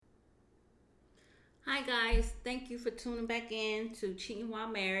Hi guys, thank you for tuning back in to Cheating While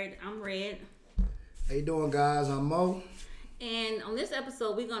Married. I'm Red, How you doing, guys? I'm Mo. and on this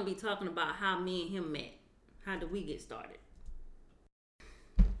episode, we're gonna be talking about how me and him met. How did we get started?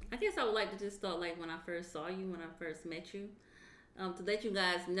 I guess I would like to just start like when I first saw you, when I first met you. To let you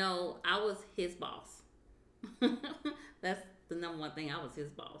guys know, I was his boss. That's the number one thing. I was his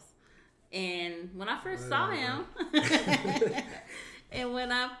boss. And when I first saw him, and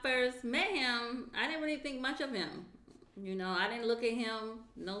when I first met him, I didn't really think much of him. I didn't look at him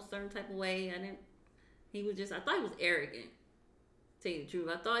no certain type of way. I didn't. He was just. I thought he was arrogant. To tell you the truth,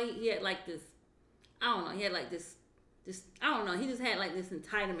 I thought he had like this. I don't know. He had like this. This. I don't know. He just had like this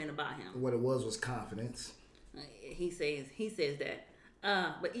entitlement about him. What it was confidence. He says that.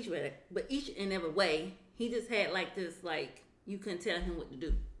 But each and every way, he just had like this. Like you couldn't tell him what to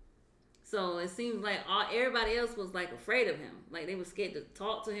do. So it seemed like everybody else was like afraid of him. Like they were scared to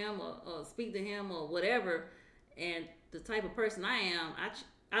talk to him or speak to him or whatever. And the type of person I am,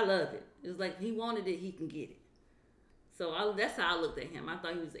 I love it. It's like he wanted it, he can get it. So that's how I looked at him. I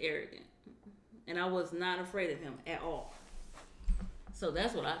thought he was arrogant. And I was not afraid of him at all. So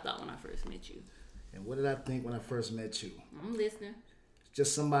that's what I thought when I first met you. And what did I think when I first met you? I'm listening.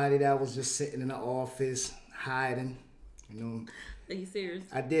 Just somebody that was just sitting in the office, hiding. Are you serious?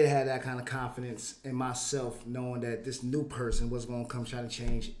 I did have that kind of confidence in myself, knowing that this new person was going to come trying to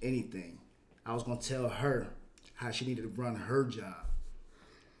change anything. I was going to tell her how she needed to run her job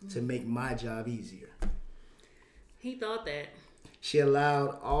to make my job easier. He thought that. She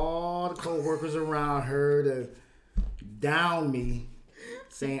allowed all the co-workers around her to down me,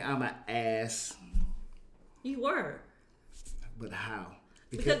 saying I'm an ass. You were. But how?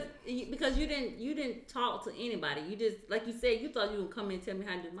 Because you didn't talk to anybody. You just, like you said, you thought you would come in and tell me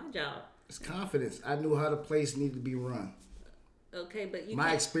how to do my job. It's confidence. I knew how the place needed to be run. Okay, but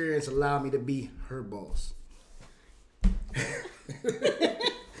my experience allowed me to be her boss.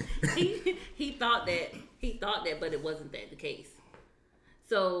 he thought that, but it wasn't that the case.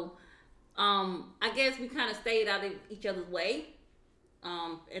 So, I guess we kind of stayed out of each other's way,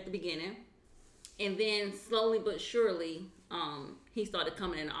 at the beginning, and then slowly but surely, he started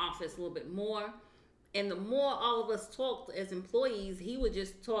coming in the office a little bit more. And the more all of us talked as employees, he would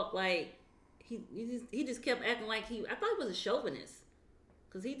just talk like he just kept acting like I thought he was a chauvinist,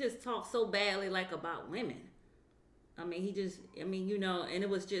 because he just talked so badly like about women. And it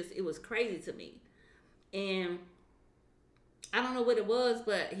was crazy to me. And I don't know what it was,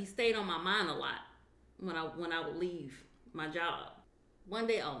 but he stayed on my mind a lot when I would leave my job. One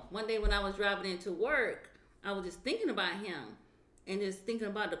day when I was driving into work, I was just thinking about him and just thinking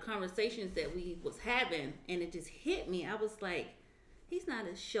about the conversations that we was having, and it just hit me. I was like, he's not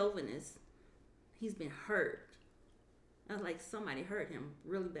a chauvinist. He's been hurt. I was like, somebody hurt him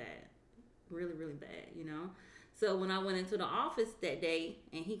really bad. Really, really bad. So when I went into the office that day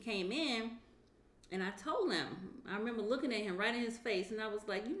and he came in and I told him, I remember looking at him right in his face and I was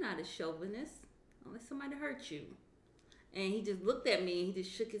like, you're not a chauvinist unless somebody hurt you. And he just looked at me and he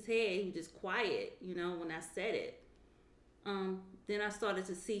just shook his head. He was just quiet, when I said it. Then I started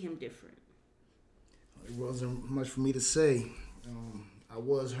to see him different. It wasn't much for me to say. I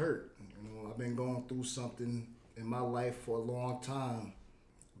was hurt. I've been going through something in my life for a long time.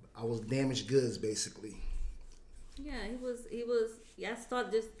 I was damaged goods, basically. Yeah, he was. Yeah, I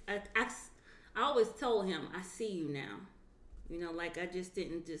started just. I always told him, I see you now. Like I just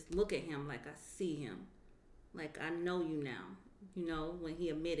didn't just look at him like I see him. Like I know you now. When he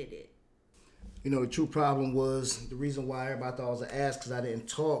admitted it. The true problem was the reason why everybody thought I was an ass because I didn't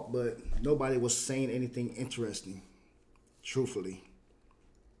talk, but nobody was saying anything interesting. Truthfully,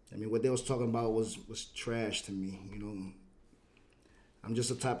 what they was talking about was trash to me. I'm just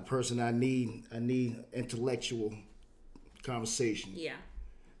the type of person I need intellectual conversation. Yeah.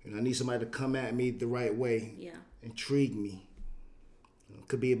 I need somebody to come at me the right way. Yeah. Intrigue me. It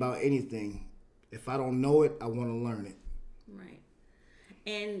could be about anything. If I don't know it, I want to learn it. Right.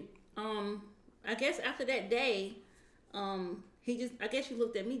 And I guess after that day, I guess you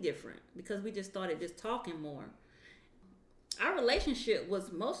looked at me different because we just started just talking more. Our relationship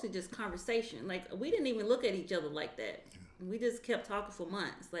was mostly just conversation. Like we didn't even look at each other like that. We just kept talking for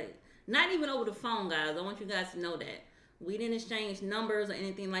months. Like not even over the phone, guys. I want you guys to know that. We didn't exchange numbers or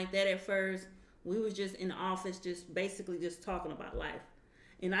anything like that at first. We was just in the office just basically just talking about life.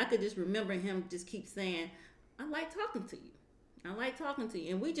 And I could just remember him just keep saying, I like talking to you. I like talking to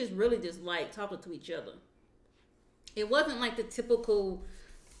you. And we just really just like talking to each other. It wasn't like the typical,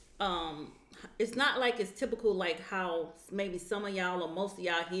 it's not like it's typical like how maybe some of y'all or most of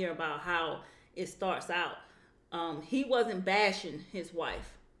y'all hear about how it starts out. He wasn't bashing his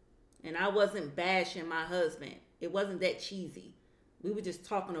wife. And I wasn't bashing my husband. It wasn't that cheesy. We were just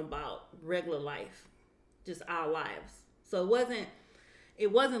talking about regular life, just our lives. So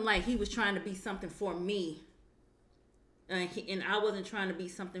it wasn't like he was trying to be something for me, and I wasn't trying to be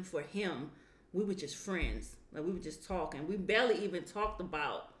something for him. We were just friends. Like, we were just talking. We barely even talked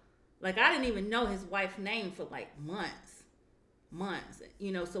about, like, I didn't even know his wife's name for like months,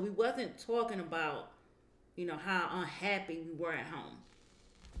 so we wasn't talking about, how unhappy we were at home.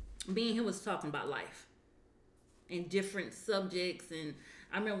 Me and him was talking about life and different subjects. And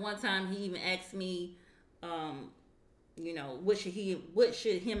I remember one time he even asked me, what should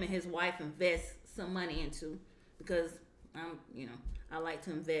him and his wife invest some money into, because I like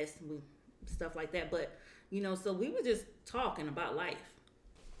to invest with stuff like that. But so we were just talking about life.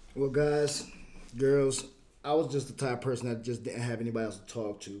 Well, guys, girls, I was just the type of person that just didn't have anybody else to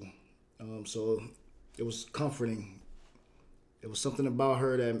talk to. So it was comforting. It was something about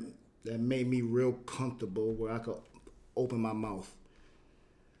her that made me real comfortable, where I could open my mouth.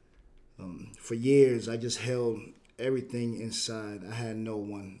 For years, I just held everything inside. I had no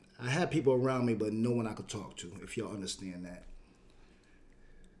one. I had people around me, but no one I could talk to, if y'all understand that.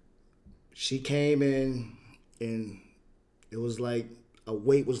 She came in, and it was like a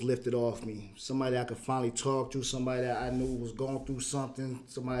weight was lifted off me. Somebody I could finally talk to, somebody that I knew was going through something,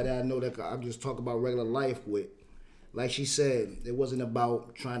 somebody that I know that I just talk about regular life with. Like she said, it wasn't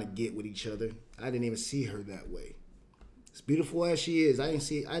about trying to get with each other. I didn't even see her that way. As beautiful as she is, I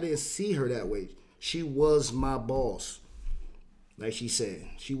didn't see her that way. She was my boss. Like she said,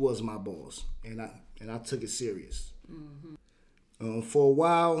 she was my boss, and I took it serious. Mm-hmm. For a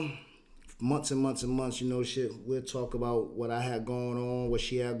while, months and months and months, we'll talk about what I had going on, what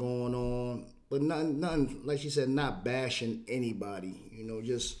she had going on, but nothing like she said, not bashing anybody.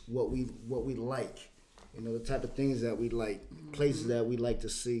 Just what we like. The type of things that we like, places that we like to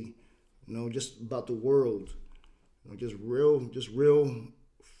see, just about the world, just real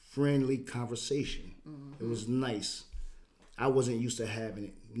friendly conversation. Mm-hmm. It was nice. I wasn't used to having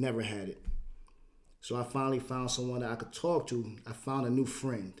it, never had it. So I finally found someone that I could talk to. I found a new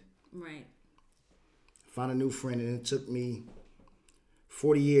friend. Right. Found a new friend, and it took me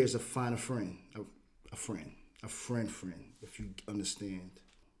 40 years to find a friend, a friend, if you understand.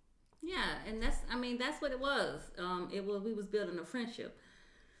 Yeah, and that's what it was. We was building a friendship.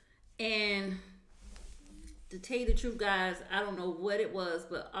 And to tell you the truth, guys, I don't know what it was,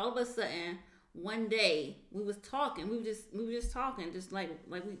 but all of a sudden, one day we was talking. We were just talking, just like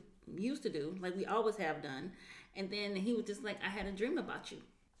we used to do, like we always have done. And then he was just like, I had a dream about you.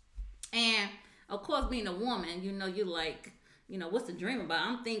 And of course, being a woman, you're like, what's the dream about?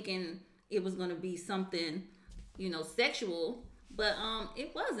 I'm thinking it was gonna be something, sexual. But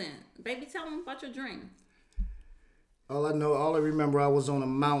it wasn't. Baby, tell them about your dream. All I remember, I was on a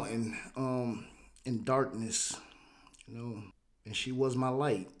mountain in darkness, and she was my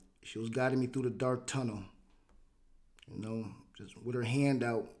light. She was guiding me through the dark tunnel, just with her hand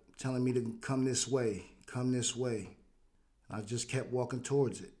out, telling me to come this way. I just kept walking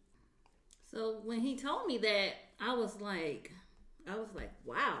towards it. So when he told me that, I was like,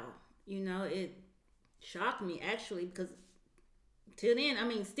 wow, it shocked me actually, because still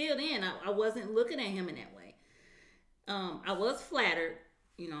then, I wasn't looking at him in that way. I was flattered,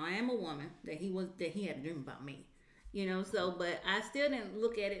 I am a woman, that he had a dream about me, but I still didn't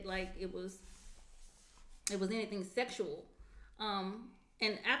look at it like it was anything sexual.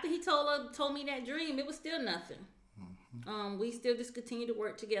 And after he told me that dream, it was still nothing. Mm-hmm. We still just continued to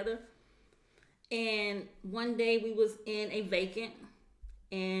work together. And one day we was in a vacant,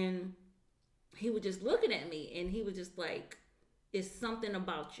 and he was just looking at me, and he was just like, it's something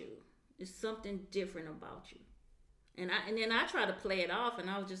about you. It's something different about you. And then I tried to play it off, and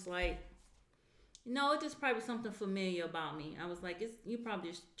I was just like, no, it's just probably something familiar about me. I was like, you probably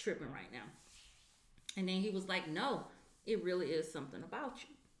just tripping right now. And then he was like, no, it really is something about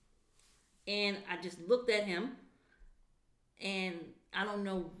you. And I just looked at him, and I don't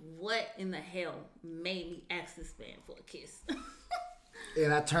know what in the hell made me ask this man for a kiss.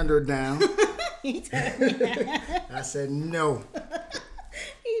 And I turned her down. He turned me down. I said no.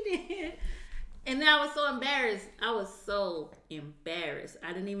 He did. And then I was so embarrassed.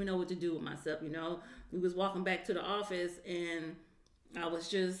 I didn't even know what to do with myself, We was walking back to the office, and I was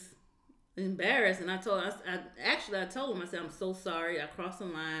just embarrassed. And I told him, I said, I'm so sorry. I crossed the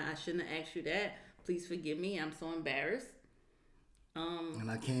line. I shouldn't have asked you that. Please forgive me. I'm so embarrassed. And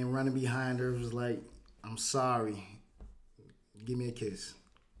I came running behind her. It was like, I'm sorry. Give me a kiss.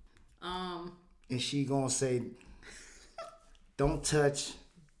 And she gonna say, don't touch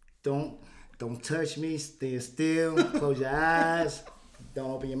me, stand still, close your eyes,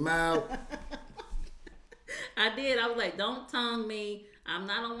 Don't open your mouth. I did. I was like, don't tongue me. I'm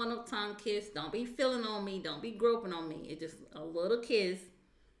not on one of tongue kiss. Don't be feeling on me. Don't be groping on me. It's just a little kiss.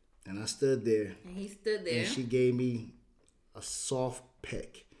 And I stood there. And he stood there. And she gave me a soft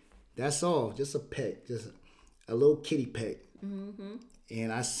peck. That's all. Just a peck. Just a little kitty peck. Mm-hmm.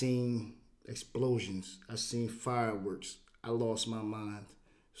 And I seen explosions. I seen fireworks. I lost my mind.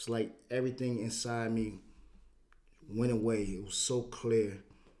 It's like everything inside me went away. It was so clear.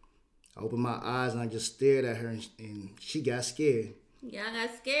 I opened my eyes and I just stared at her, and she got scared. Yeah, I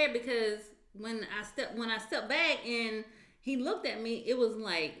got scared because when I stepped back and he looked at me, it was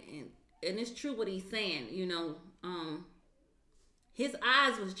like, and it's true what he's saying. His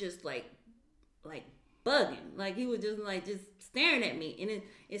eyes was just like bugging, like he was just staring at me, and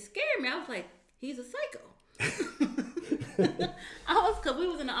it scared me. I was like, he's a psycho. Cause we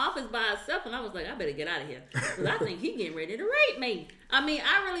was in the office by ourselves, and I was like, I better get out of here, cause I think he getting ready to rape me. I mean,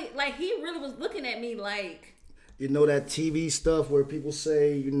 he really was looking at me like, that TV stuff where people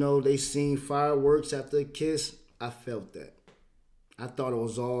say, they seen fireworks after a kiss. I felt that. I thought it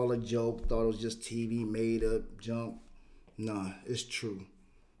was all a joke. Thought it was just TV made up junk. Nah, it's true.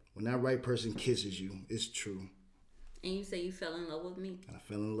 When that right person kisses you, it's true. And you say you fell in love with me? I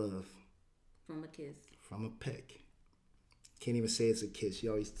fell in love. From a kiss? From a peck. Can't even say it's a kiss.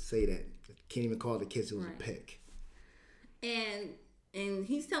 You always say that. Can't even call it a kiss. It was a peck. And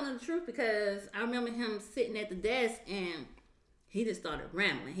he's telling the truth, because I remember him sitting at the desk and he just started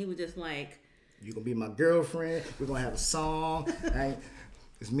rambling. He was just like, "You gonna be my girlfriend. We're gonna have a song.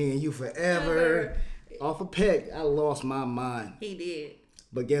 It's me and you forever." Off a peck, I lost my mind. He did.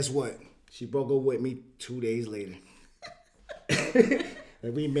 But guess what? She broke up with me 2 days later.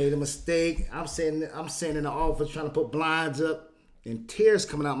 And we made a mistake. I'm sitting in the office trying to put blinds up, and tears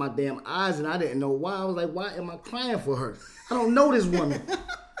coming out my damn eyes, and I didn't know why. I was like, why am I crying for her? I don't know this woman.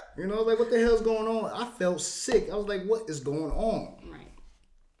 I was like, what the hell's going on? I felt sick. I was like, what is going on? Right.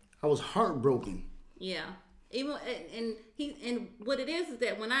 I was heartbroken. Yeah. Even and what it is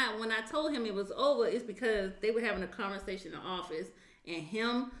that when I told him it was over, it's because they were having a conversation in the office, and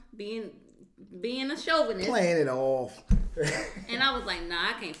him being a chauvinist, playing it off. And I was like, nah,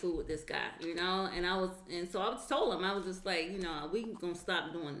 I can't fool with this guy, and so I told him, I was just like, we gonna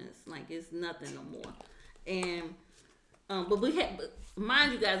stop doing this, like it's nothing no more. And but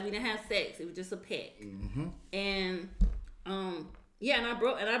mind you guys, we didn't have sex, it was just a peck. Mm-hmm. And yeah, and I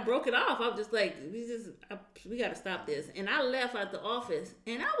broke it off. I was just like, we gotta stop this. And I left out the office,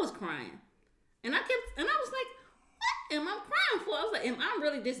 and I was crying, and I was like, what am I crying for? I was like, am I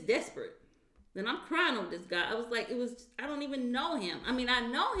really this desperate? Then I'm crying over this guy. I was like, I don't even know him. I mean, I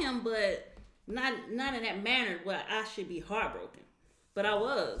know him, but not in that manner where I should be heartbroken. But I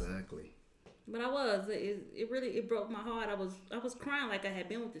was. Exactly. But I was. It really broke my heart. I was crying like I had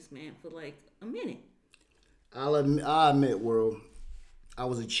been with this man for like a minute. I'll admit, world, I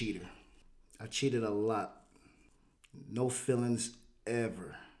was a cheater. I cheated a lot. No feelings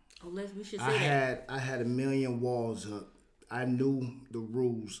ever. We should say that. I had a million walls up. I knew the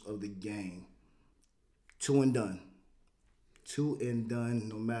rules of the game. Two and done. Two and done,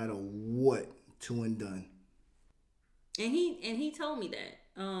 no matter what. Two and done. And he told me that.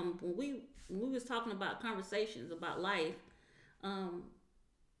 When we was talking about conversations about life,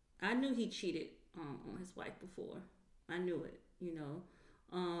 I knew he cheated on his wife before. I knew it,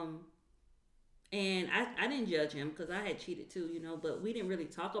 and I didn't judge him because I had cheated too, but we didn't really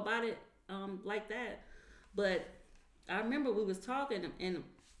talk about it like that. But I remember we was talking, and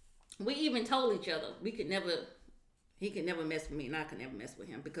we even told each other he could never mess with me, and I could never mess with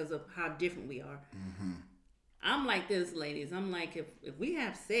him because of how different we are. Mm-hmm. I'm like this, ladies. I'm like, if we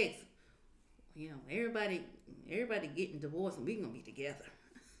have sex, everybody getting divorced, and we gonna be together.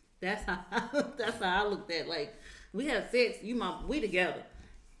 That's how I looked at. Like, we have sex, we together.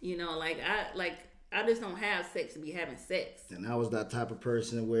 I just don't have sex to be having sex. And I was that type of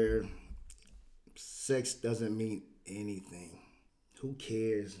person where sex doesn't mean anything. Who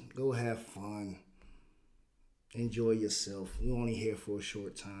cares? Go have fun. Enjoy yourself. We're only here for a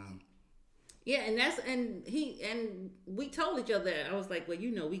short time. Yeah, and we told each other that. I was like, well,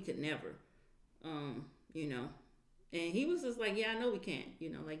 we could never, and he was just like, yeah, I know we can't,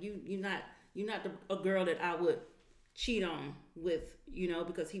 like you're not a girl that I would cheat on with,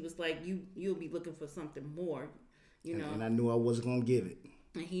 because he was like, you'll be looking for something more, And I knew I wasn't gonna give it.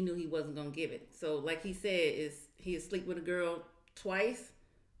 And he knew he wasn't gonna give it. So like he said, he had slept with a girl twice,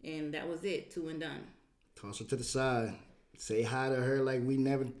 and that was it, two and done. Toss her to the side. Say hi to her like we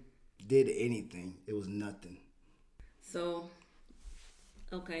never did anything. It was nothing. So,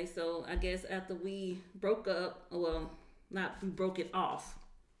 okay, so I guess after we broke up, well, we broke it off,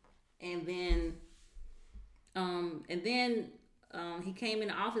 and then he came in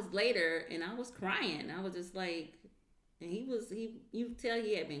the office later, and I was crying. I was just like, and you could tell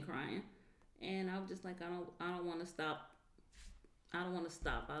he had been crying, and I was just like, I don't want to stop. I don't want to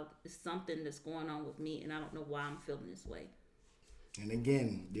stop. It's something that's going on with me, and I don't know why I'm feeling this way. And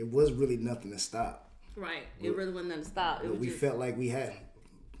again, there was really nothing to stop. Right. It really wasn't nothing to stop. We felt like we had.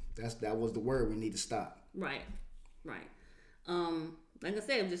 That was the word. We need to stop. Right. Right. Like I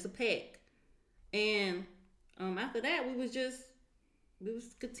said, it was just a peck, and after that, we was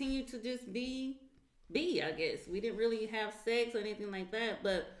continue to just be. I guess we didn't really have sex or anything like that,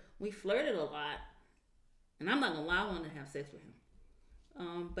 but we flirted a lot, and I'm not gonna lie, I wanted to have sex with him.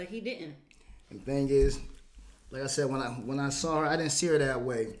 But he didn't. And the thing is, like I said, when I saw her, I didn't see her that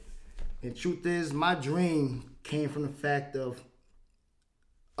way. And the truth is, my dream came from the fact of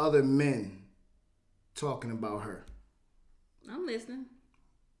other men talking about her. I'm listening.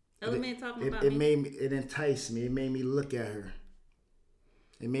 Other men talking about me. It enticed me. It made me look at her.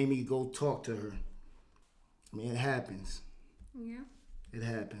 It made me go talk to her. I mean, it happens. Yeah. It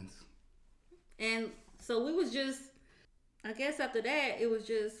happens. And so we was just, I guess after that, we was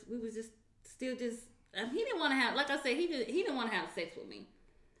still just, he didn't want to have, like I said, he didn't want to have sex with me.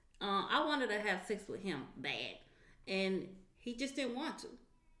 I wanted to have sex with him bad. And he just didn't want to.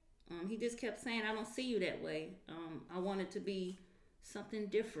 He just kept saying, I don't see you that way. I want it to be something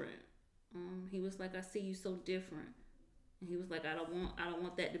different. He was like, I see you so different. And he was like, I don't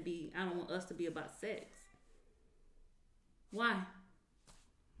want us to be about sex. Why?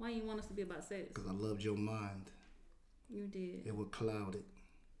 Why you want us to be about sex? Because I loved your mind. You did. It would cloud it.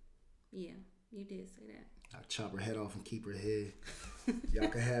 Yeah, you did say that. I'd chop her head off and keep her head. Y'all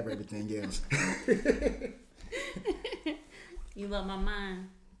can have everything else. You love my mind.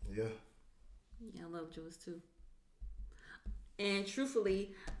 Yeah. Yeah, I love yours too. And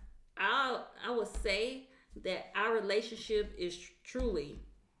truthfully, I would say that our relationship is truly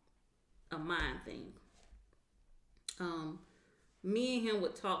a mind thing. Me and him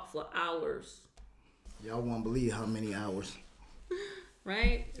would talk for hours. Y'all won't believe how many hours.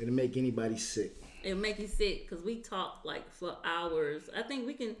 Right? It'll make anybody sick. It'll make you sick because we talk like for hours. I think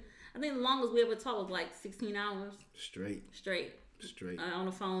the longest we ever talked was like 16 hours. Straight. On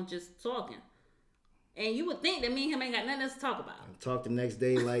the phone just talking. And you would think that me and him ain't got nothing else to talk about. Talk the next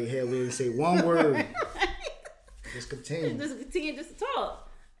day like, hell, we didn't say one word. Just continue just to talk.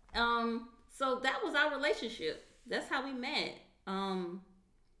 So that was our relationship. That's how we met.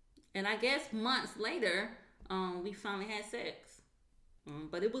 And I guess months later, we finally had sex.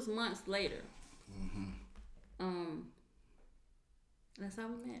 But it was months later. Mm-hmm. That's how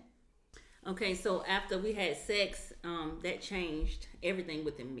we met. Okay, so after we had sex, that changed everything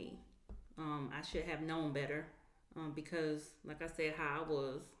within me. I should have known better because, like I said, how I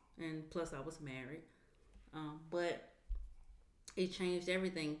was, and plus I was married. But it changed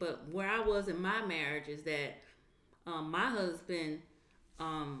everything. But where I was in my marriage is that my husband,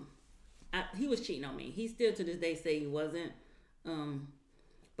 he was cheating on me. He still to this day say he wasn't.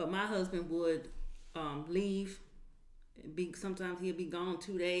 But my husband would leave. Sometimes he'll be gone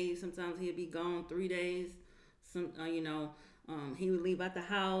 2 days. Sometimes he'll be gone 3 days. He would leave out the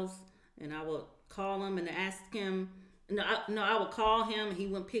house, and I would call him and ask him. I would call him, and he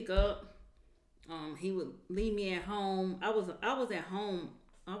wouldn't pick up. He would leave me at home. I was at home.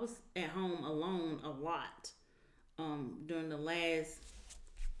 I was at home alone a lot during the last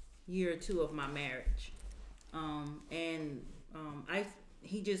year or two of my marriage,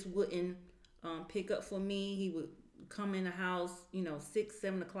 he just wouldn't pick up for me. He would come in the house, 6,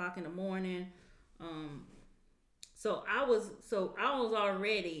 7 o'clock in the morning. So I was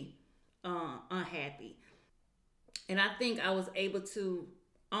already unhappy, and I think I was able to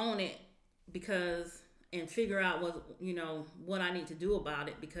own it and figure out what I need to do about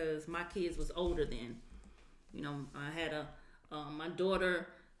it because my kids was older then. I had my daughter.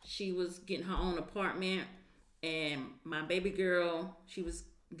 She was getting her own apartment, and my baby girl, she was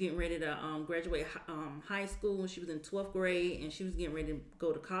getting ready to graduate high school. She was in 12th grade, and she was getting ready to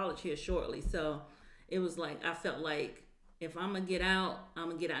go to college here shortly. So it was like, I felt like if I'm going to get out, I'm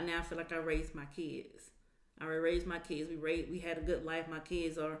going to get out now. I feel like I raised my kids. I raised my kids. We had a good life. My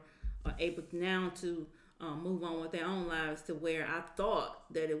kids are able now to move on with their own lives to where I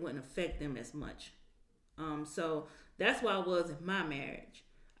thought that it wouldn't affect them as much. So that's why I was in my marriage.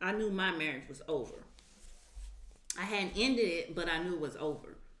 I knew my marriage was over. I hadn't ended it, but I knew it was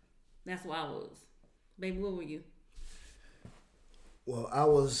over. That's why I was. Baby, where were you? Well, I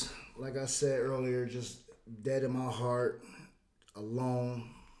was, like I said earlier, just dead in my heart, alone,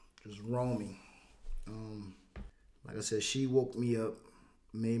 just roaming. Like I said, she woke me up,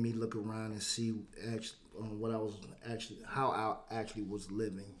 made me look around and see actually what I was actually, how I actually was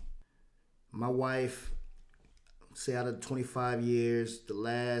living. My wife, say out of 25 years, the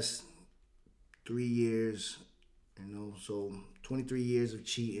last 3 years, so 23 years of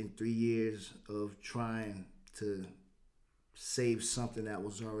cheating, 3 years of trying to save something that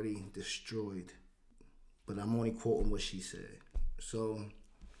was already destroyed. But I'm only quoting what she said. So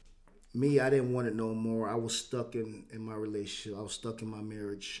me, I didn't want it no more. I was stuck in my relationship. I was stuck in my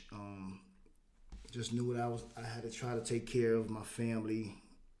marriage. Just knew what I had to try to take care of my family,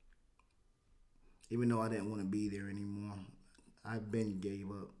 even though I didn't want to be there anymore. I've been gave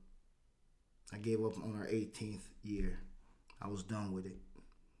up. I gave up on our 18th year. I was done with it.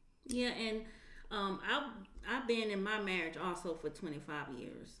 Yeah, and I've been in my marriage also for 25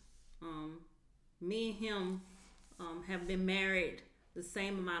 years. Me and him have been married the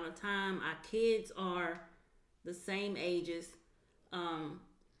same amount of time. Our kids are the same ages.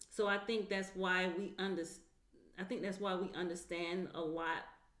 So I think that's why we understand a lot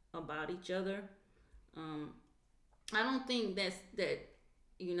about each other. I don't think that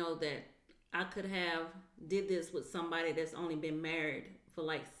I could have did this with somebody that's only been married for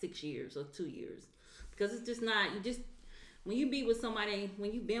like 6 years or 2 years, because it's just not. When you've been with somebody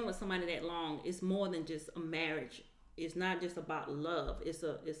that long, it's more than just a marriage. It's not just about love. It's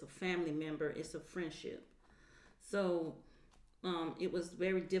a family member. It's a friendship. So it was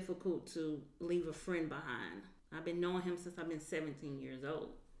very difficult to leave a friend behind. I've been knowing him since I've been 17 years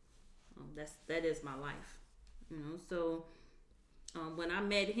old. That is my life. So when I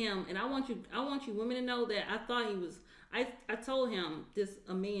met him, and I want you women to know that I thought he was. I told him this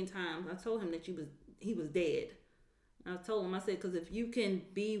a million times. I told him that he was dead. I told him, I said, because if you can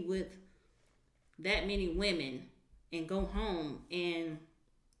be with that many women and go home and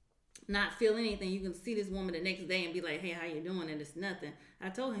not feel anything, you can see this woman the next day and be like, hey, how you doing? And it's nothing. I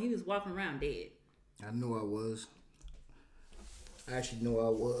told him he was walking around dead. I knew I was. I actually knew I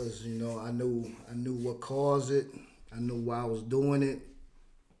was. I knew what caused it. I knew why I was doing it.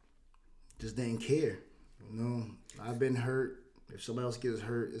 Just didn't care. I've been hurt. If somebody else gets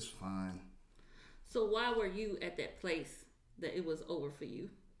hurt, it's fine. So why were you at that place that it was over for you?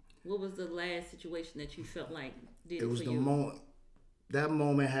 What was the last situation that you felt like did it for you? It was the moment. That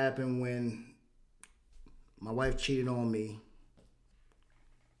moment happened when my wife cheated on me,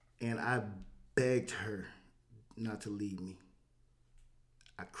 and I begged her not to leave me.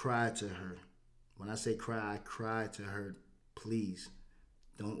 I cried to her. When I say cry, I cried to her, please,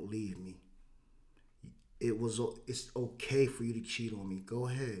 don't leave me. It's okay for you to cheat on me. Go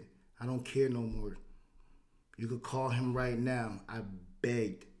ahead. I don't care no more. You could call him right now. I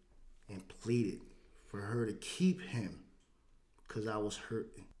begged and pleaded for her to keep him because I was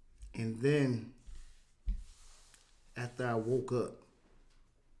hurting. And then, after I woke up,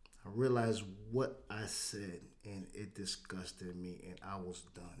 I realized what I said, and it disgusted me, and I was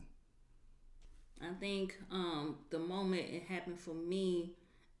done. I think the moment it happened for me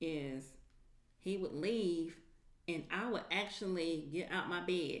is he would leave, and I would actually get out my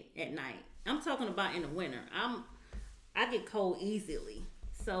bed at night. I'm talking about in the winter. I get cold easily.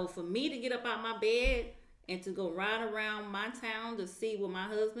 So for me to get up out my bed and to go ride around my town to see where my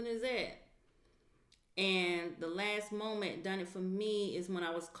husband is at. And the last moment done it for me is when I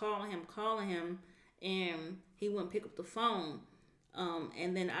was calling him, and he wouldn't pick up the phone.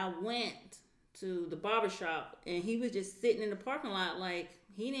 And then I went to the barbershop, and he was just sitting in the parking lot like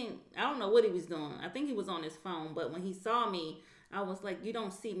I don't know what he was doing. I think he was on his phone, but when he saw me, I was like, you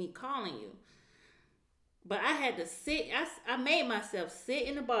don't see me calling you. But I had to sit, I made myself sit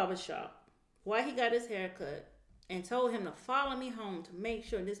in the barbershop while he got his hair cut and told him to follow me home to make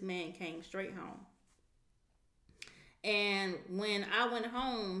sure this man came straight home. And when I went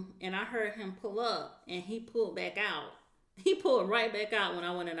home and I heard him pull up and he pulled back out, he pulled right back out when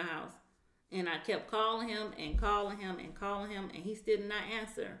I went in the house. And I kept calling him and calling him and calling him, and he still did not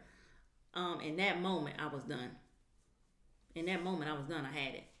answer. In that moment, I was done. I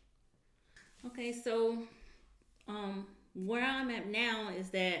had it. Okay, so where I'm at now is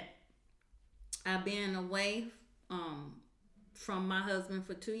that I've been away from my husband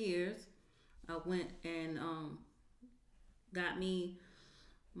for 2 years. I went and got me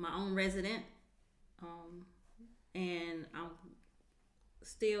my own resident, and I'm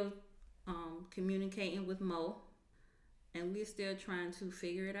still communicating with Mo, and we're still trying to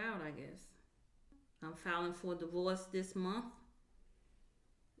figure it out, I guess. I'm filing for divorce this month,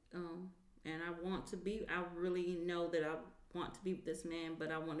 and I really know that I want to be with this man,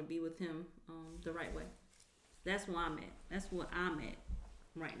 but I want to be with him the right way. That's where I'm at. That's what I'm at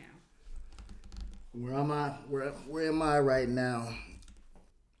right now. Where am I? Where am I right now?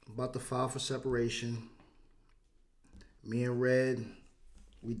 I'm about to file for separation. Me and Red,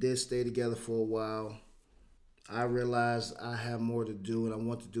 we did stay together for a while. I realized I have more to do and I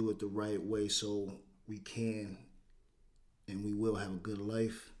want to do it the right way so we can and we will have a good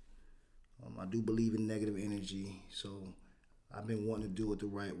life. I do believe in negative energy, so I've been wanting to do it the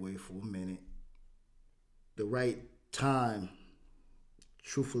right way for a minute. The right time,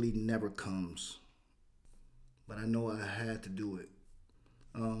 truthfully, never comes, but I know I had to do it.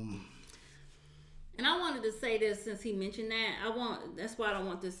 And I wanted to say this since he mentioned that. That's why I don't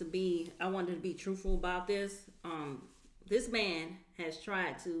want this to be. I wanted to be truthful about this. This man has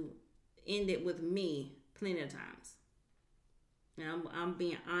tried to end it with me plenty of times. And I'm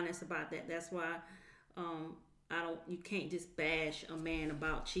being honest about that. That's why you can't just bash a man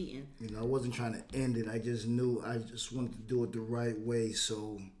about cheating. I wasn't trying to end it. I just knew I just wanted to do it the right way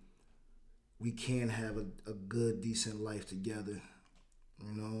so we can have a good, decent life together.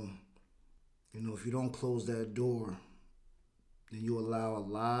 If you don't close that door, then you allow a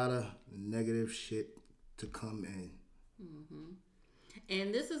lot of negative shit to come in. Mm-hmm.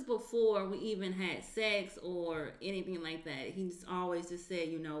 And this is before we even had sex or anything like that. He's always just said,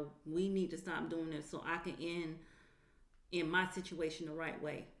 we need to stop doing this so I can end in my situation the right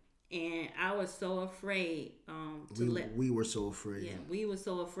way. And I was so afraid we were so afraid. Yeah, we were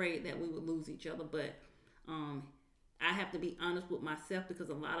so afraid that we would lose each other. But I have to be honest with myself because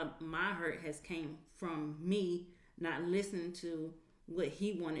a lot of my hurt has came from me not listening to what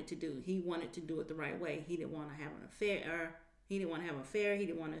he wanted to do. He wanted to do it the right way. He didn't want to have an affair. He didn't want to have an affair. He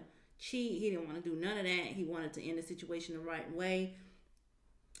didn't want to cheat. He didn't want to do none of that. He wanted to end the situation the right way.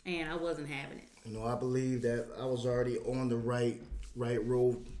 And I wasn't having it. I believe that I was already on the right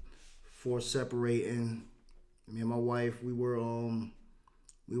road for separating. Me and my wife, we were on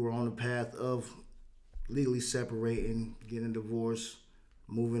the path of legally separating, getting a divorce,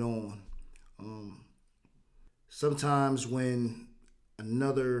 moving on. Sometimes when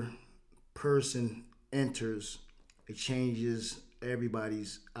another person enters, it changes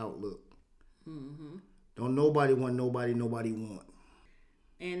everybody's outlook. Mm-hmm. Don't nobody want nobody want.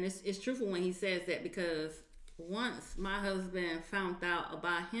 And it's truthful when he says that because once my husband found out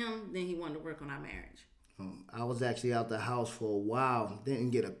about him, then he wanted to work on our marriage. I was actually out the house for a while.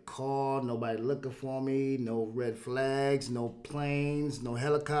 Didn't get a call. Nobody looking for me. No red flags. No planes. No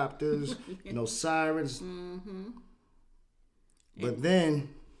helicopters. No sirens. Mm-hmm. But then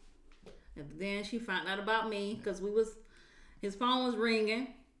she found out about me because his phone was ringing,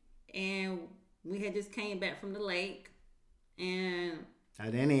 and we had just came back from the lake, and I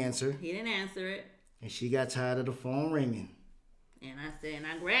didn't answer. He didn't answer it, and she got tired of the phone ringing. And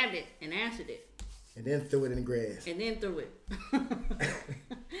I grabbed it and answered it. And then threw it in the grass. And then threw it.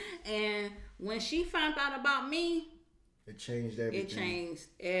 And when she found out about me, it changed everything.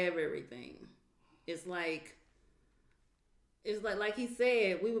 It's like he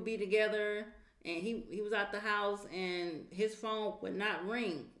said, we would be together and he was out the house and his phone would not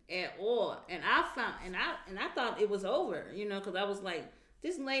ring at all. And I thought it was over, because I was like,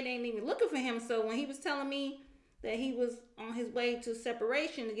 this lady ain't even looking for him. So when he was telling me that he was on his way to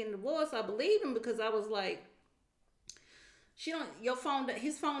separation and getting divorced, I believed him because I was like,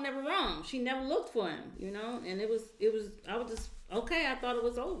 his phone never rung. She never looked for him, and I was just, okay, I thought it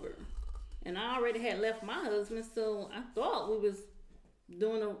was over. And I already had left my husband, so I thought we was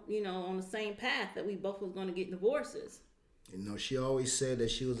doing on the same path that we both was going to get divorces. She always said that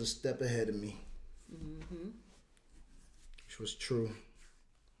she was a step ahead of me. Mm-hmm. Which was true.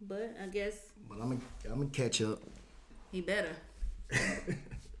 But I guess. But I'm gonna catch up. He better.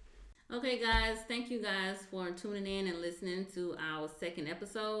 Okay, guys. Thank you guys for tuning in and listening to our second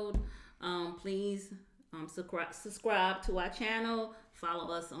episode. Please subscribe to our channel.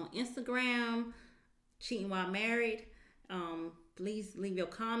 Follow us on Instagram, Cheating While Married. Please leave your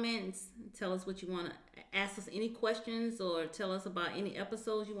comments. Tell us what you want to ask us, any questions, or tell us about any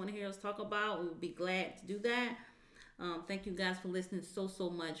episodes you want to hear us talk about. We would be glad to do that. Thank you guys for listening so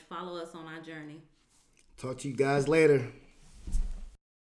much. Follow us on our journey. Talk to you guys later.